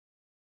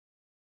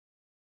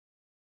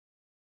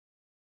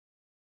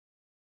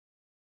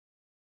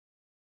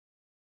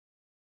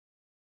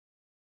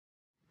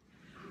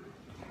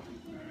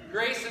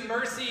Grace and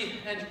mercy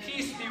and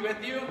peace be with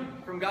you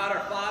from God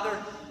our Father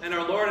and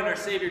our Lord and our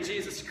Savior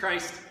Jesus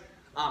Christ.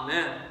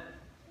 Amen.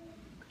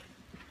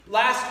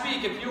 Last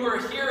week, if you were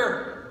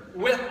here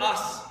with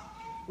us,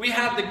 we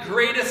had the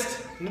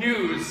greatest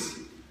news.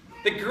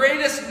 The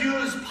greatest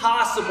news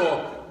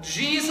possible.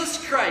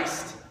 Jesus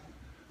Christ,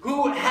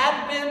 who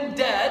had been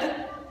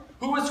dead,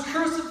 who was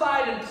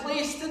crucified and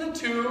placed in a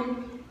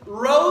tomb,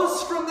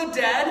 rose from the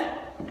dead.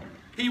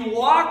 He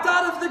walked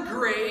out of the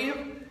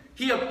grave.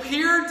 He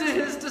appeared to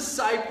his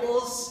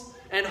disciples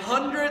and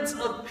hundreds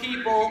of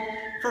people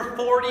for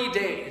 40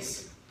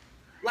 days.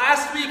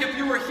 Last week, if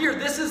you were here,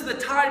 this is the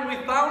time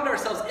we found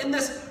ourselves in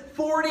this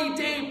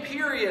 40-day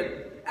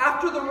period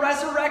after the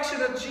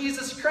resurrection of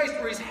Jesus Christ,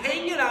 where he's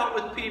hanging out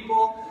with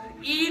people,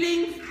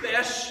 eating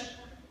fish.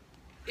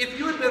 If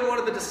you had been one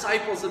of the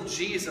disciples of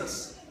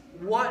Jesus,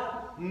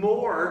 what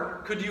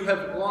more could you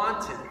have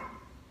wanted?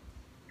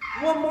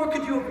 What more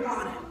could you have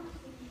wanted?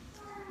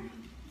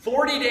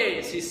 40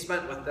 days he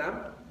spent with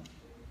them.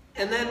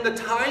 And then the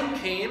time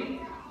came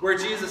where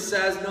Jesus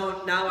says,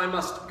 no, now I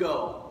must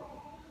go.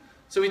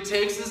 So he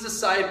takes his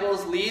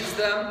disciples, leads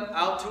them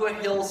out to a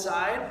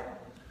hillside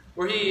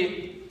where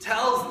he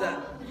tells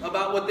them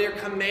about what their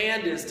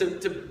command is,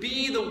 to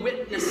be the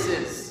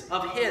witnesses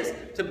of his,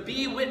 to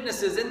be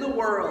witnesses in the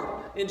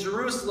world, in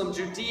Jerusalem,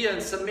 Judea,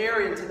 and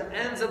Samaria, and to the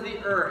ends of the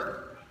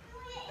earth.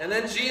 And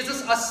then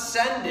Jesus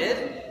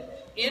ascended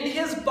in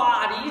his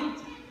body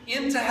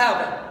into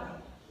heaven.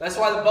 That's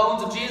why the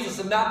bones of Jesus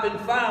have not been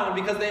found,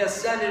 because they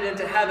ascended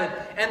into heaven.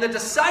 And the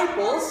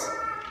disciples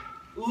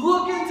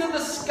look into the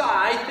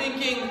sky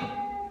thinking,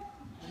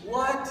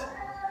 what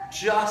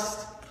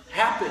just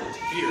happened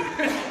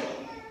here?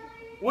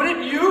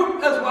 Wouldn't you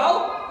as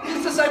well?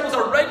 These disciples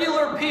are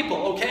regular people,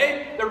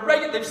 okay?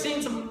 They've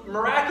seen some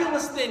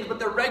miraculous things, but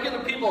they're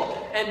regular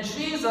people. And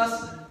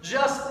Jesus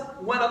just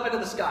went up into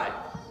the sky.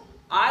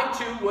 I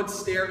too would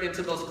stare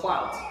into those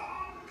clouds.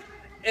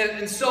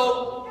 And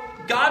so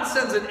God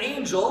sends an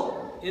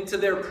angel into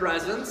their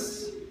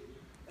presence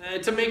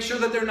to make sure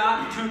that they're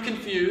not too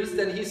confused.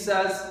 And he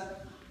says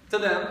to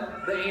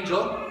them, the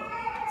angel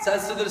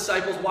says to the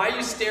disciples, why are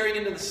you staring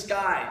into the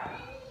sky?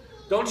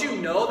 Don't you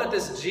know that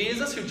this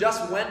Jesus who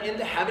just went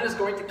into heaven is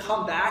going to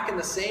come back in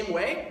the same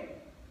way?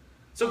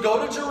 So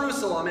go to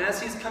Jerusalem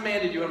as he's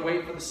commanded you and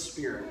wait for the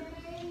Spirit.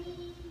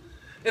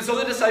 And so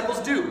the disciples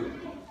do.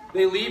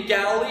 They leave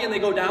Galilee and they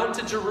go down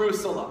to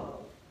Jerusalem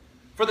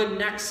for the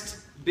next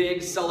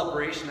big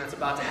celebration that's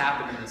about to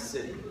happen in this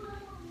city.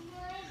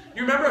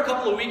 You remember a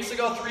couple of weeks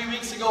ago, 3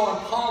 weeks ago on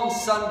Palm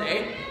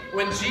Sunday,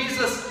 when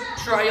Jesus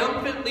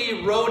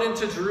triumphantly rode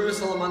into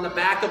Jerusalem on the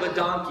back of a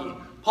donkey.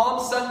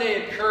 Palm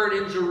Sunday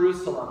occurred in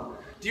Jerusalem.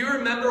 Do you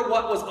remember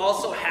what was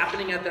also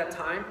happening at that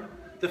time?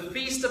 The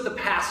Feast of the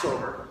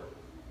Passover.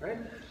 Right?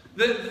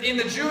 In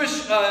the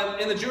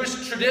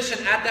Jewish tradition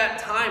at that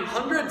time,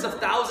 hundreds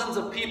of thousands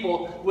of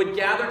people would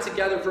gather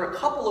together for a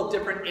couple of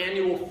different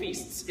annual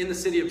feasts in the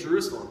city of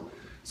Jerusalem.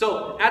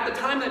 So at the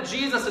time that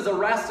Jesus is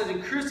arrested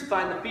and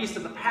crucified, the Feast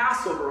of the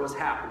Passover was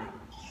happening.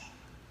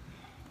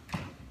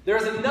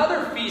 There's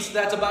another feast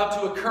that's about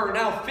to occur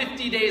now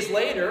 50 days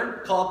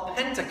later called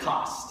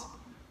Pentecost,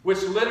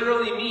 which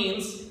literally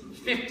means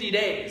 50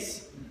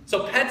 days.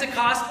 So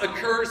Pentecost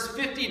occurs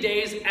 50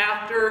 days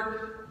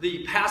after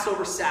the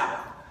Passover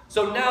Sabbath.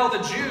 So now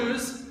the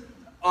Jews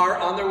are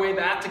on their way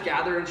back to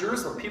gather in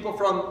Jerusalem, people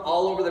from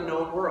all over the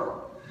known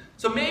world.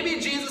 So maybe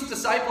Jesus'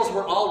 disciples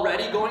were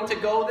already going to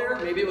go there.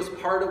 Maybe it was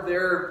part of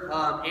their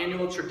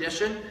annual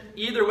tradition.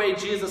 Either way,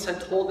 Jesus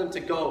had told them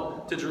to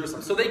go to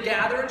Jerusalem. So they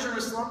gather in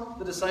Jerusalem.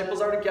 The disciples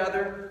are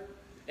together.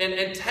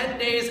 And 10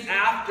 days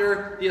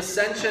after the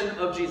ascension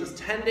of Jesus,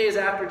 10 days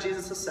after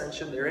Jesus'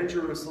 ascension, they're in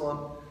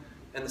Jerusalem.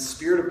 And the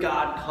Spirit of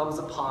God comes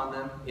upon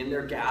them in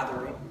their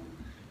gathering.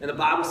 And the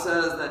Bible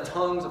says that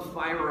tongues of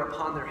fire are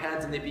upon their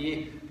heads, and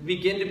they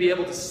begin to be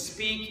able to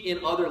speak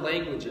in other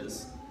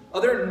languages.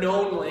 Other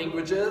known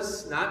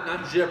languages,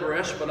 not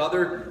gibberish, but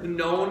other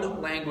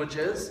known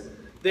languages.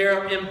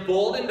 They're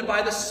emboldened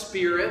by the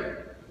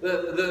Spirit.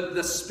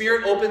 The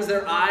Spirit opens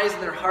their eyes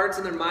and their hearts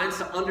and their minds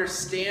to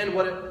understand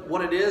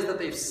what it is that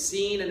they've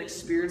seen and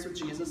experienced with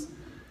Jesus.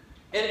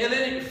 And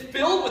then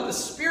filled with the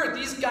Spirit,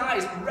 these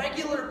guys,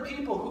 regular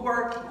people who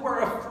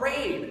are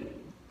afraid,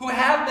 who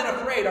have been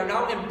afraid, are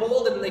now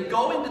emboldened, and they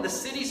go into the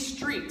city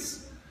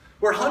streets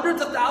where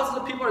hundreds of thousands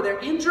of people are there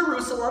in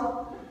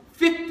Jerusalem.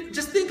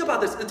 Just think about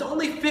this. It's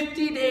only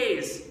 50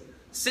 days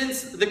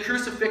since the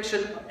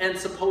crucifixion and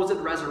supposed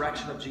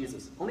resurrection of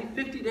Jesus. Only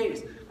 50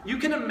 days. You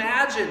can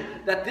imagine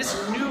that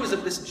this news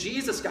of this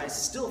Jesus guy is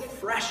still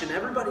fresh in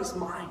everybody's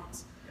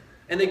minds.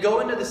 And they go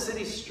into the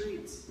city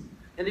streets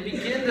and they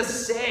begin to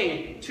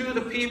say to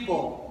the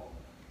people,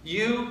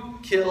 you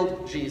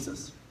killed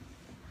Jesus.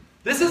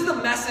 This is the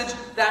message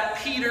that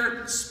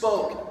Peter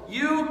spoke.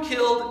 You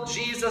killed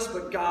Jesus,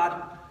 but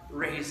God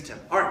raised him.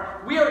 All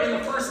right, we are in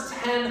the first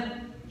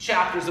 10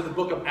 chapters of the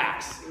book of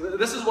Acts.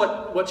 This is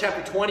what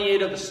chapter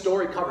 28 of the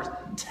story covers.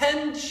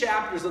 10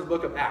 chapters of the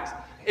book of Acts.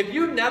 If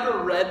you've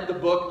never read the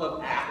book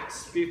of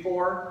Acts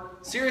before,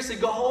 seriously,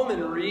 go home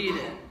and read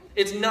it.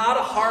 It's not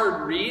a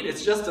hard read.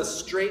 It's just a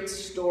straight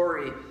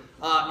story.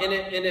 And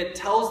it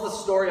tells the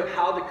story of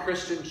how the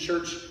Christian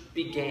church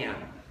began.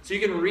 So you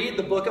can read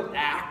the book of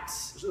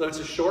Acts, which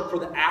is short for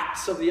the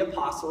Acts of the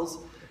Apostles,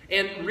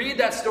 and read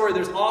that story.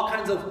 There's all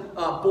kinds of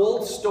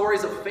bold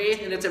stories of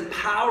faith, and it's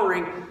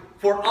empowering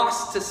for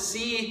us to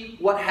see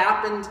what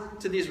happened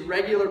to these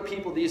regular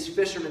people, these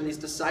fishermen, these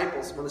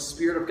disciples, when the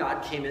Spirit of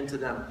God came into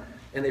them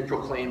and they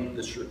proclaimed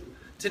the truth.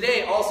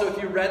 Today, also,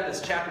 if you read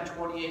this, chapter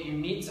 28, you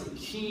meet some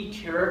key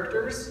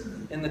characters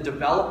in the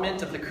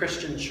development of the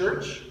Christian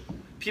church.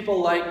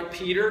 People like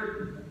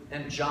Peter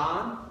and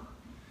John.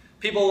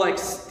 People like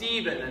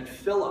Stephen and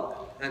Philip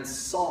and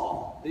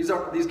Saul. These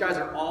guys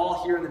are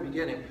all here in the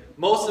beginning.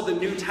 Most of the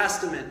New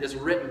Testament is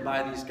written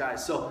by these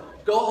guys. So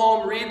go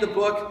home, read the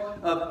book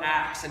of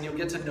Acts, and you'll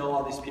get to know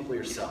all these people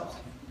yourselves.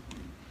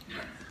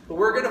 But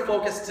we're going to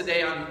focus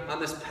today on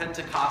this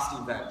Pentecost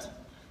event.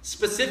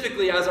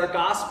 Specifically, as our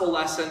gospel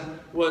lesson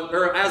was,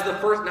 or as the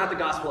first, not the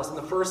gospel lesson,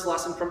 the first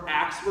lesson from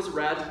Acts was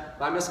read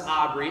by Miss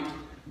Aubrey.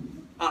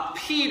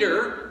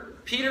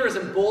 Peter is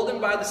emboldened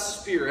by the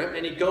Spirit,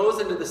 and he goes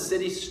into the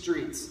city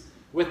streets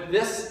with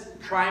this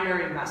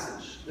primary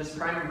message.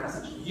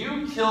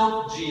 You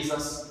killed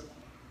Jesus,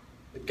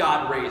 but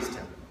God raised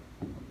him.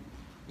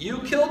 You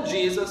killed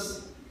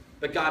Jesus,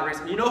 but God raised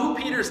him. You know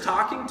who Peter's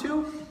talking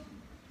to?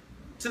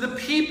 To the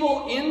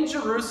people in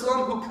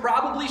Jerusalem who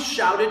probably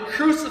shouted,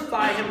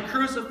 "Crucify him,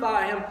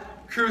 crucify him,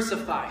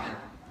 crucify him."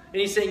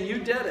 And he's saying, you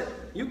did it.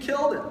 You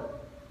killed him,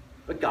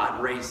 but God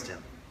raised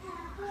him.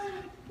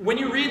 When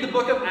you read the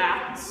book of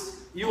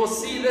Acts, you will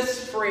see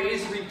this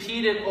phrase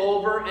repeated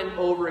over and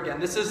over again.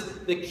 This is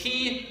the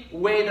key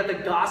way that the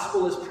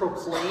gospel is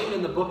proclaimed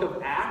in the book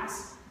of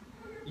Acts.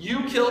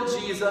 You killed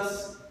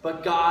Jesus,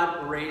 but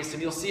God raised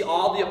him. You'll see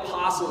all the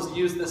apostles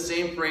use the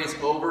same phrase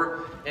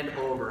over and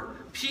over.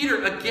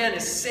 Peter, again,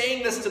 is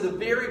saying this to the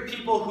very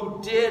people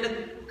who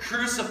did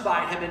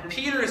crucify him. And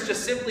Peter is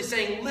just simply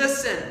saying,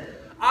 listen,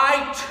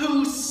 I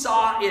too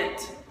saw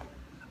it.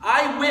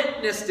 I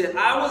witnessed it.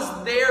 I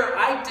was there.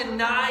 I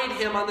denied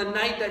him on the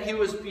night that he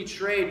was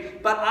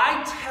betrayed. But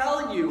I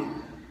tell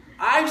you,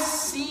 I've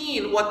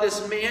seen what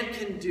this man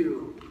can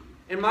do.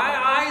 And my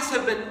eyes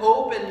have been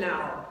opened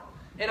now.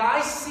 And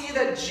I see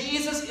that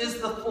Jesus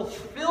is the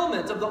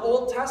fulfillment of the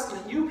Old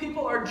Testament. You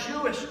people are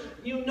Jewish.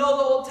 You know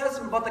the Old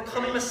Testament about the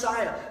coming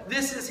Messiah.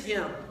 This is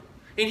him.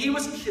 And he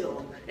was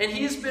killed. And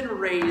he's been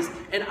raised.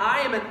 And I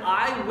am an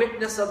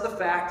eyewitness of the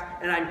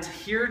fact. And I'm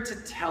here to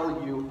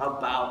tell you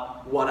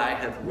about what I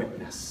have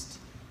witnessed.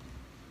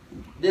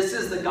 This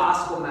is the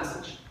gospel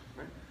message.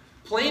 Right?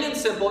 Plain and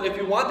simple, if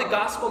you want the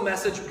gospel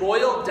message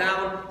boiled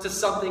down to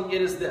something,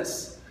 it is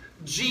this.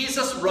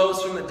 Jesus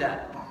rose from the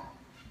dead.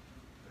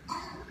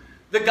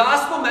 The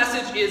gospel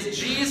message is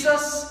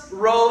Jesus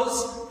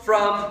rose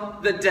from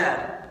the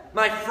dead.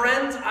 My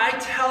friends, I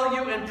tell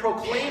you and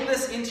proclaim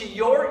this into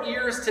your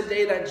ears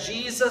today that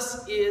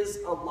Jesus is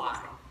alive.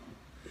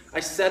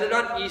 I said it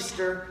on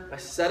Easter. I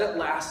said it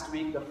last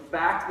week. The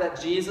fact that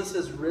Jesus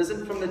is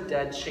risen from the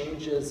dead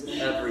changes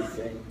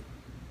everything.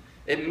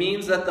 It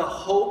means that the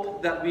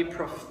hope that we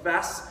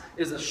profess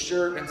is a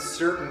sure and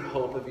certain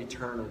hope of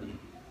eternity.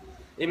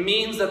 It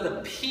means that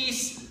the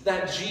peace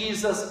that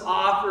Jesus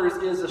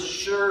offers is a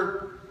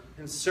sure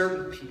and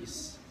certain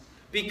peace.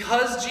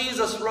 Because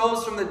Jesus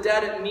rose from the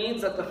dead, it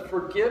means that the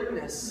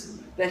forgiveness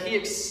that he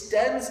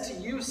extends to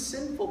you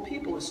sinful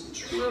people is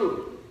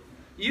true.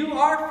 You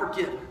are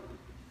forgiven.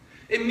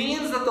 It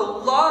means that the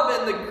love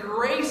and the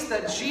grace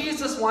that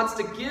Jesus wants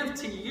to give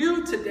to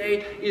you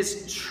today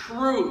is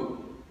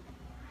true.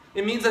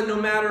 It means that no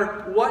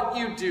matter what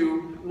you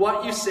do,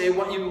 what you say,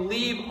 what you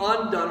leave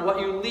undone, what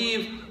you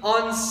leave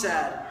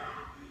unsaid,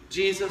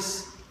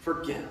 Jesus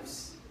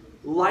forgives.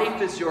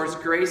 Life is yours,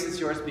 grace is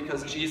yours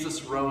because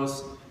Jesus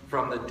rose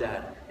from the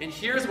dead. And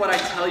here's what I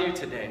tell you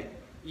today.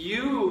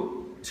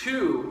 You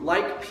too,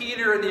 like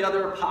Peter and the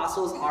other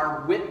apostles,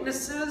 are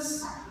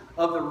witnesses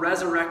of the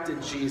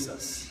resurrected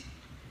Jesus.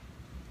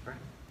 Right?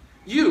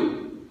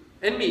 You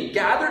and me,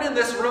 gathered in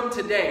this room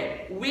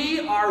today, we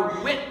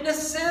are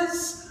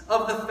witnesses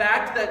of the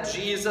fact that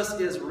Jesus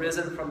is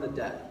risen from the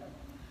dead.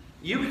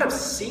 You have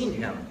seen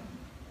him.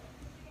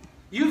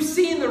 You've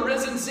seen the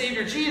risen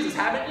Savior Jesus,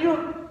 haven't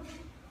you?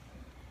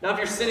 Now if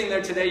you're sitting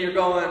there today, you're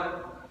going,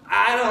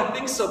 I don't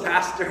think so,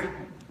 Pastor.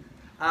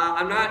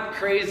 I'm not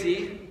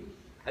crazy.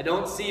 I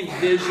don't see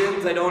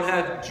visions. I don't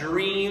have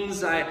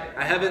dreams. I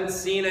haven't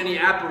seen any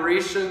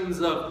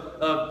apparitions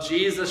of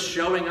Jesus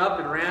showing up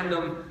in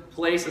random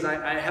places.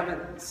 I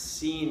haven't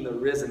seen the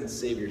risen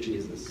Savior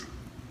Jesus.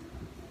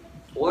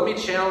 Well, let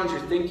me challenge your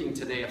thinking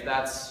today if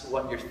that's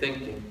what you're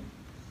thinking.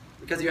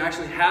 Because you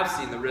actually have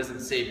seen the risen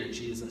Savior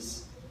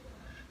Jesus.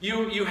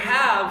 You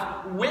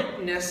have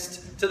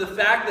witnessed to the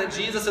fact that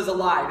Jesus is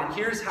alive. And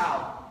here's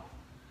how.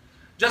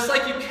 Just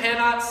like you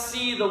cannot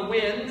see the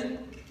wind,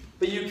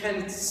 but you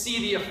can see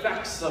the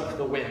effects of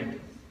the wind.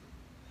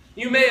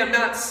 You may have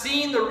not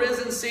seen the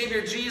risen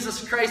Savior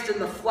Jesus Christ in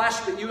the flesh,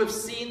 but you have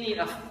seen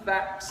the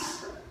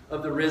effects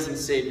of the risen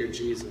Savior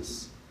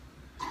Jesus.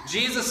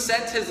 Jesus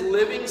sent his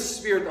living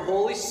Spirit, the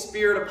Holy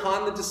Spirit,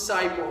 upon the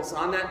disciples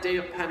on that day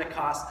of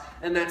Pentecost.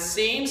 And that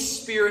same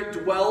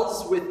Spirit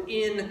dwells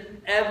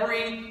within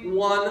every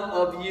one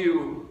of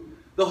you.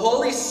 The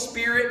Holy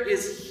Spirit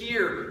is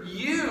here.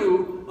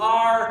 You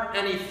are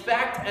an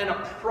effect and a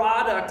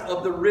product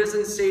of the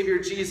risen Savior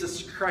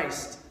Jesus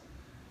Christ.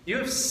 You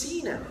have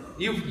seen him.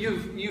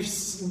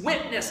 You've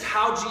witnessed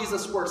how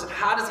Jesus works. And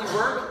how does he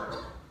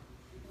work?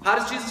 How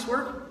does Jesus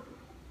work?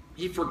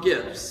 He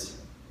forgives.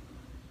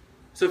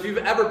 So if you've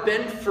ever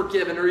been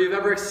forgiven or you've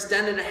ever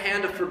extended a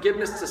hand of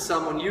forgiveness to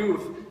someone,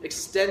 you've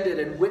extended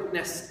and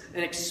witnessed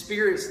and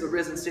experienced the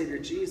risen Savior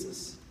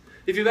Jesus.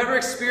 If you've ever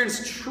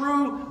experienced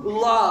true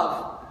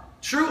love,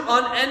 true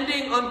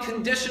unending,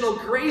 unconditional,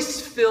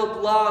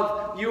 grace-filled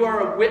love, you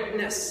are a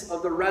witness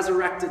of the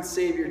resurrected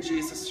Savior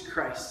Jesus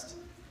Christ.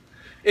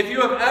 If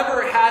you have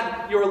ever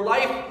had your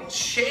life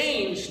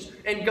changed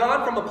and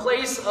gone from a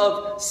place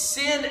of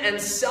sin and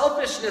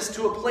selfishness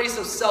to a place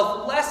of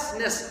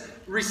selflessness,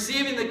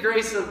 receiving the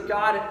grace of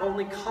God, it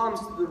only comes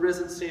through the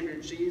risen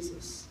Savior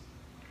Jesus.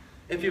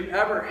 If you've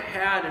ever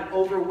had an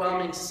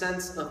overwhelming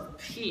sense of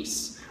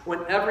peace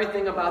when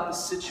everything about the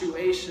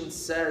situation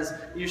says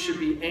you should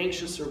be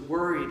anxious or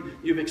worried,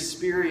 you've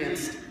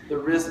experienced the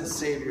risen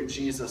Savior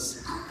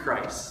Jesus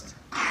Christ.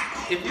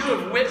 If you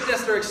have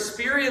witnessed or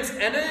experienced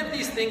any of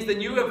these things, then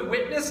you have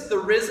witnessed the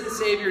risen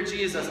Savior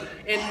Jesus.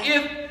 And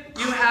if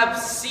you have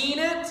seen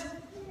it,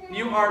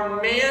 you are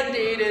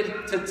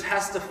mandated to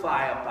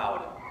testify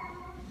about it.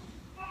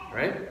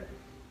 Right?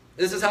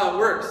 This is how it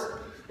works.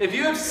 If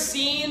you have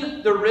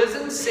seen the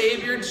risen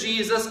Savior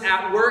Jesus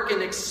at work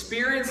and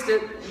experienced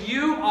it,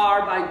 you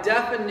are, by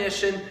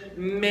definition,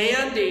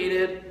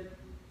 mandated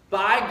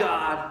by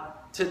God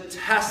to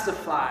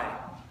testify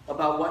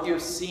about what you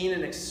have seen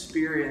and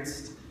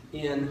experienced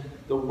in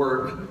the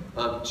work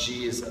of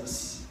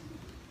Jesus.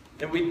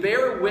 And we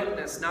bear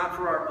witness not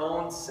for our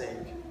own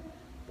sake,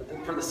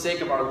 but for the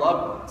sake of our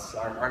loved ones,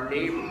 our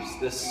neighbors,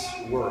 this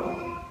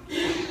world.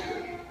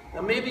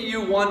 Now maybe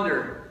you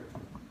wonder,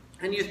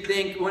 and you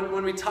think,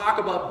 when we talk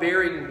about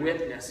bearing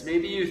witness,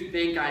 maybe you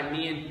think I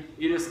mean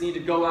you just need to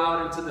go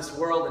out into this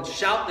world and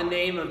shout the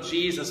name of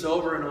Jesus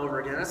over and over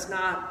again. That's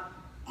not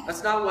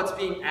what's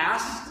being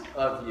asked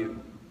of you.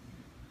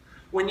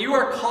 When you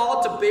are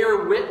called to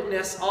bear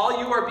witness, all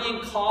you are being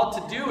called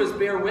to do is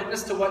bear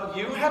witness to what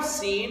you have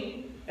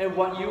seen and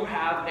what you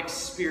have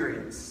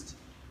experienced.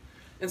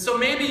 And so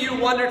maybe you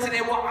wonder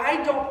today, well, I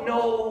don't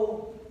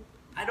know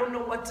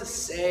what to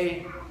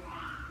say.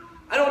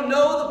 I don't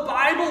know the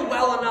Bible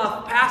well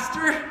enough,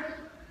 Pastor.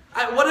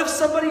 What if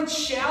somebody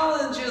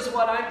challenges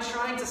what I'm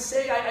trying to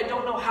say? I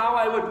don't know how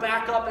I would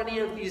back up any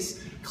of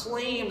these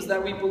claims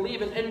that we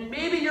believe in. And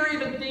maybe you're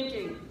even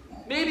thinking,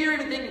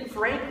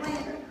 frankly,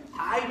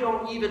 I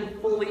don't even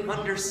fully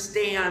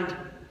understand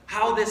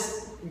how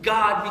this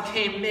God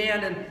became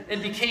man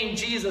and became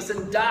Jesus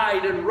and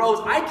died and rose.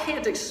 I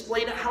can't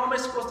explain it. How am I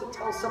supposed to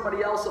tell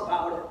somebody else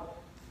about it?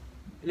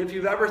 And if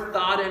you've ever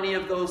thought any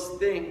of those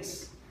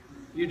things,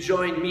 you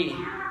join me,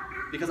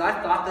 because I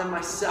thought them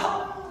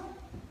myself.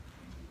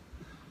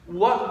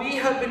 What we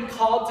have been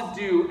called to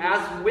do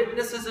as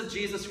witnesses of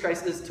Jesus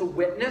Christ is to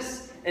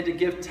witness and to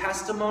give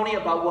testimony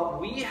about what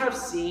we have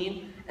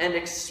seen and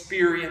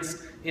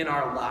experienced in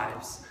our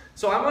lives.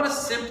 So I want to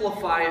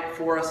simplify it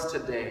for us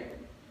today,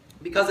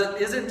 because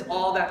it isn't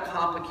all that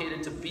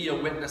complicated to be a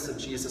witness of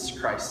Jesus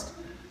Christ.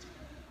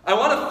 I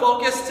want to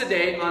focus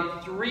today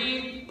on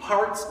 3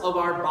 parts of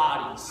our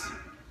bodies.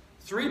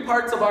 3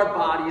 parts of our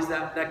bodies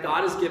that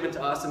God has given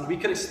to us, and we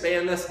could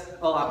expand this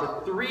a lot,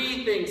 but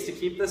 3 things to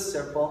keep this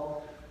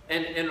simple,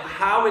 and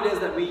how it is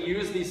that we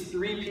use these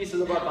 3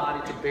 pieces of our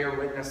body to bear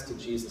witness to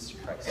Jesus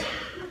Christ.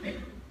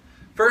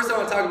 First, I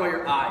want to talk about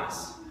your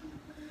eyes.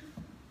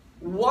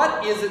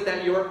 What is it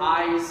that your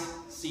eyes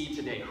see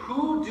today?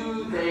 Who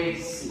do they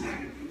see?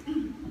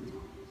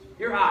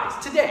 Your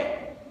eyes,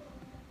 today.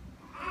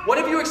 What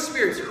have you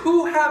experienced?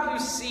 Who have you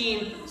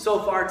seen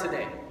so far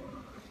today?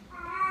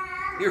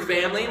 Your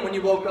family, when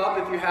you woke up,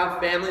 if you have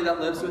family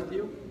that lives with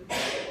you.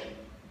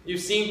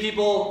 You've seen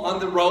people on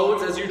the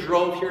roads as you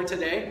drove here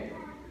today.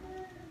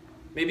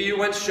 Maybe you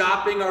went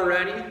shopping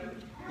already.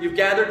 You've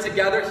gathered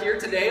together here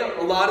today.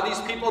 A lot of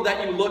these people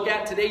that you look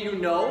at today, you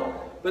know,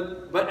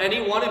 but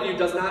any one of you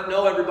does not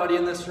know everybody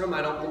in this room,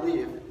 I don't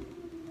believe.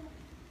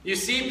 You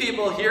see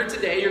people here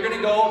today, you're going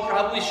to go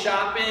probably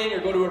shopping or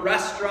go to a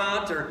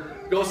restaurant or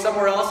go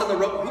somewhere else on the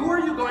road. Who are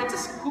you going to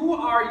see? Who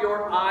are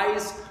your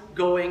eyes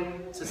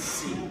going to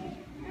see?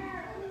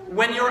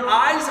 When your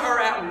eyes are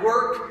at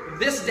work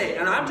this day,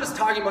 and I'm just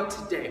talking about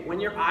today, when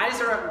your eyes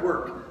are at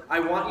work, I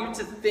want you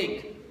to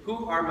think,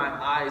 who are my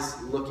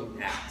eyes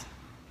looking at?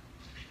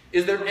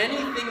 Is there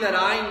anything that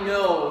I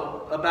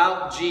know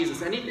about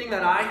Jesus, anything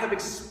that I have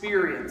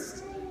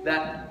experienced,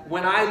 that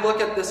when I look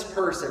at this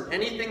person,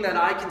 anything that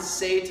I can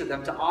say to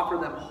them to offer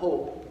them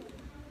hope,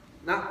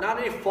 not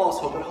any false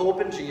hope, but hope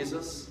in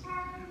Jesus,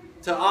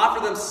 to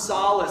offer them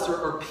solace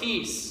or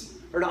peace,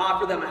 or to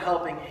offer them a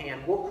helping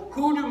hand? Well,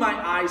 who do my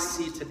eyes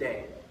see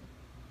today?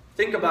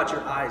 Think about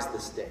your eyes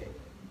this day.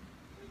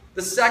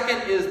 The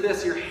second is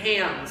this, your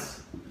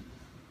hands.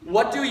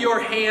 What do your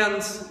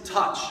hands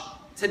touch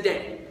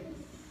today?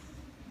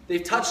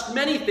 They've touched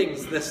many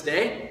things this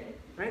day,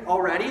 right,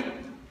 already.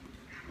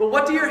 But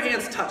what do your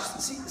hands touch?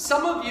 See,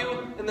 some of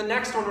you, in the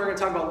next one we're going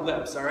to talk about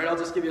lips, all right? I'll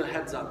just give you a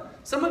heads up.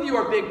 Some of you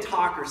are big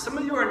talkers. Some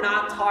of you are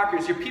not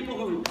talkers. You're people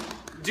who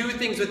do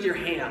things with your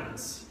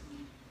hands.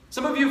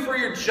 Some of you, for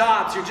your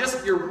jobs,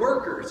 you're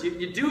workers.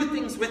 You do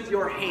things with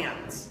your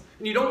hands,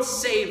 and you don't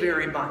say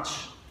very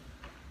much.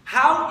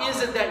 How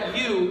is it that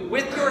you,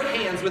 with your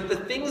hands, with the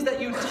things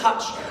that you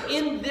touch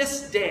in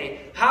this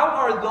day, how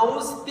are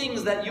those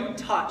things that you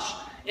touch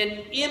an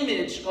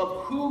image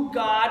of who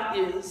God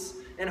is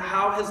and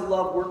how his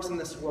love works in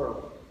this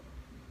world?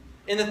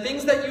 And the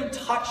things that you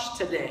touch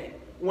today,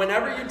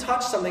 whenever you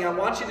touch something, I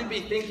want you to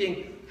be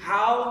thinking,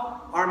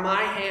 how are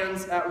my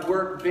hands at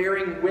work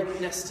bearing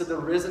witness to the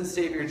risen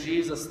Savior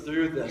Jesus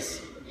through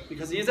this?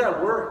 Because he's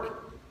at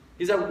work.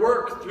 He's at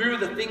work through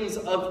the things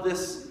of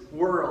this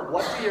world.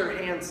 What do your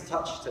hands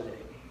touch today?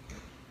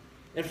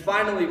 And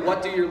finally,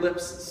 what do your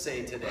lips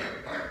say today?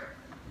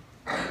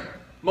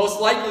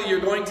 Most likely you're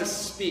going to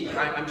speak.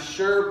 I'm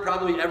sure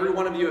probably every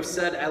one of you have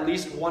said at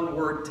least one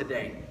word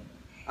today.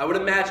 I would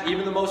imagine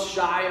even the most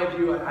shy of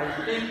you,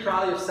 I think,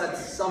 probably have said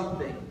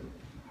something.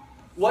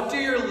 What do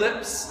your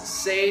lips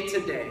say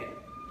today?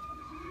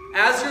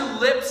 As your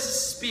lips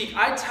speak,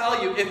 I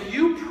tell you, if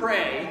you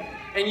pray,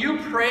 and you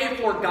pray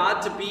for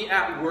God to be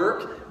at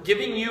work,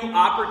 giving you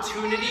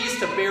opportunities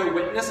to bear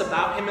witness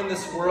about him in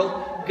this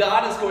world,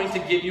 God is going to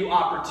give you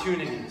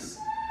opportunities.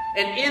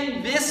 And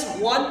in this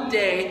one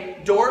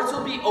day, doors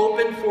will be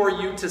open for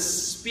you to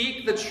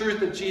speak the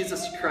truth of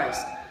Jesus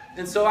Christ.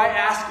 And so I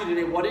ask you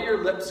today, what are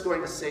your lips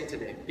going to say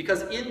today?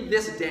 Because in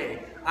this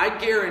day, I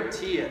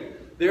guarantee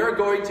it, there are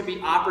going to be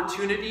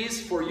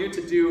opportunities for you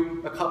to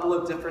do a couple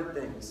of different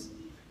things.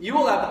 You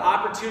will have the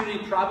opportunity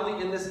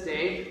probably in this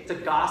day to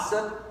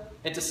gossip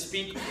and to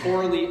speak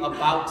poorly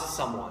about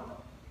someone.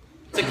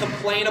 To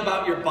complain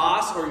about your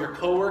boss or your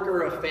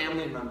coworker or a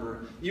family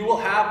member. You will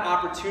have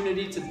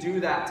opportunity to do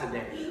that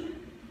today.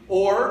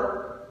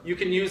 Or you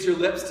can use your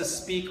lips to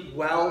speak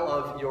well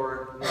of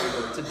your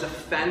neighbor, to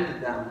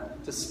defend them,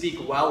 to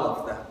speak well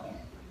of them.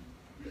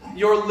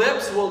 Your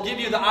lips will give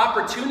you the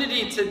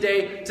opportunity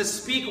today to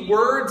speak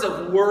words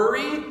of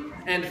worry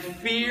and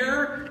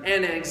fear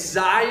and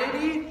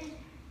anxiety.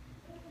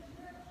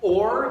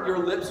 Or your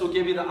lips will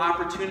give you the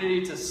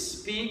opportunity to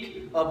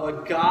speak of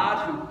a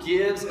God who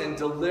gives and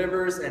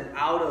delivers an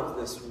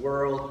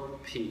out-of-this-world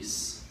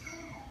peace.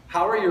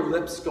 How are your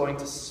lips going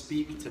to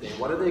speak today?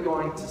 What are they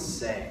going to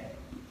say?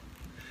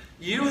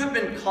 You have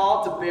been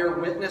called to bear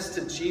witness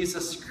to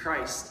Jesus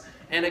Christ.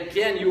 And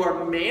again, you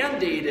are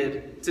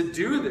mandated to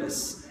do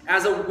this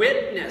as a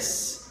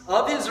witness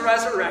of his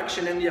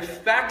resurrection and the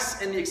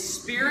effects and the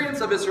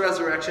experience of his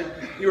resurrection.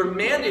 You are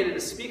mandated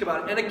to speak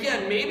about it. And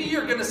again, maybe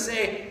you're going to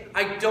say,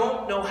 I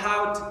don't know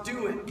how to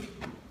do it.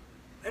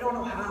 I don't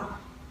know how.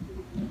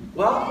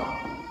 Well,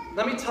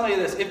 let me tell you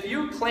this. If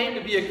you claim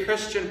to be a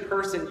Christian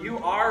person, you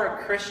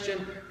are a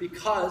Christian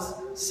because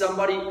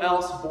somebody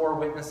else bore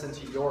witness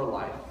into your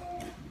life.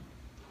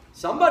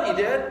 Somebody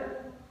did.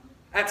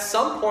 At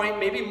some point,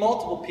 maybe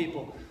multiple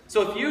people.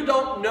 So if you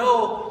don't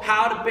know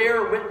how to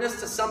bear witness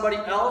to somebody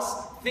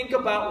else, think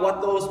about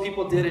what those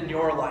people did in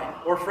your life.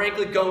 Or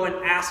frankly, go and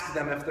ask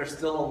them if they're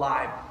still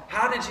alive.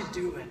 How did you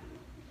do it?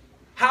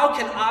 How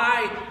can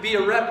I be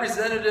a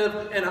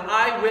representative and an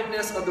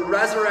eyewitness of the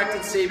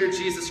resurrected Savior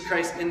Jesus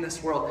Christ in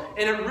this world?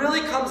 And it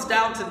really comes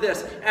down to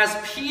this. As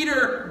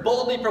Peter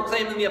boldly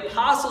proclaimed and the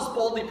apostles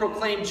boldly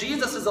proclaimed,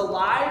 Jesus is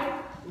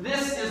alive.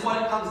 This is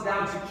what it comes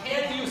down to.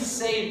 Can't you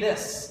say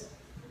this?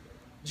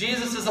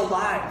 Jesus is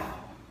alive.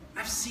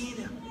 I've seen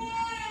him.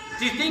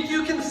 Do you think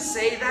you can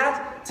say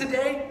that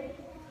today?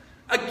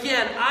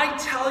 Again, I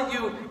tell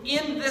you,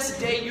 in this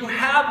day, you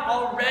have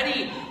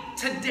already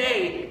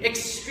today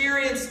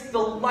experienced the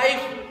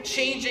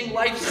life-changing,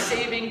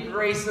 life-saving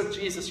grace of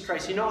Jesus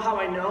Christ. You know how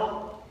I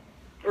know?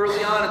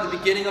 Early on at the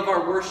beginning of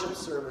our worship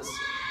service,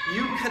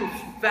 you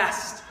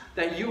confessed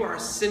that you are a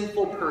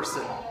sinful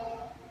person.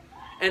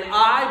 And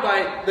I,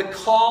 by the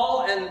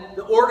call and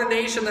the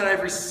ordination that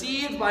I've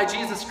received by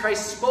Jesus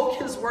Christ,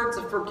 spoke his words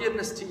of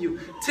forgiveness to you.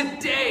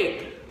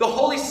 Today, the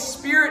Holy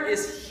Spirit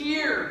is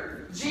here.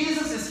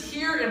 Jesus is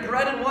here in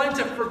bread and wine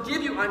to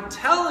forgive you. I'm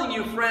telling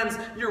you, friends,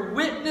 you're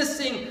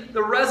witnessing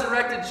the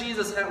resurrected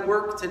Jesus at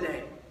work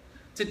today.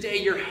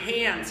 Today, your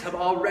hands have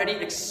already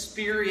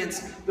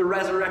experienced the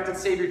resurrected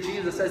Savior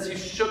Jesus as you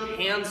shook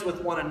hands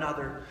with one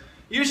another.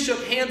 You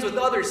shook hands with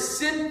other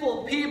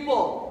sinful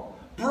people.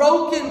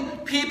 Broken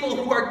people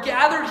who are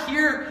gathered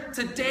here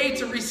today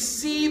to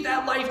receive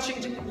that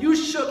life-changing. You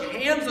shook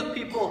hands with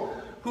people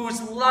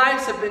whose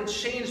lives have been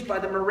changed by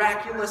the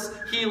miraculous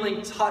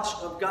healing touch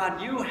of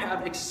God. You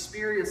have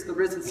experienced the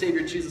risen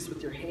Savior Jesus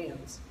with your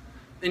hands.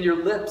 And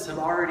your lips have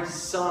already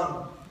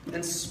sung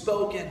and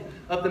spoken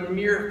of the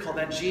miracle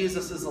that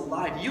Jesus is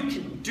alive. You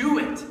can do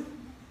it.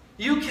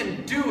 You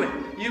can do it.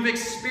 You've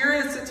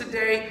experienced it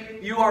today.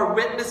 You are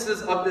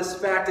witnesses of this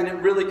fact, and it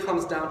really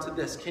comes down to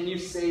this. Can you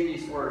say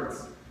these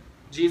words?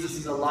 Jesus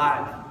is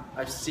alive.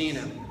 I've seen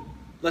him.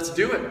 Let's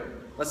do it.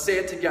 Let's say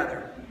it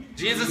together.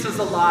 Jesus is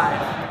alive.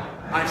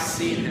 I've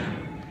seen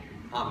him.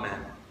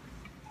 Amen.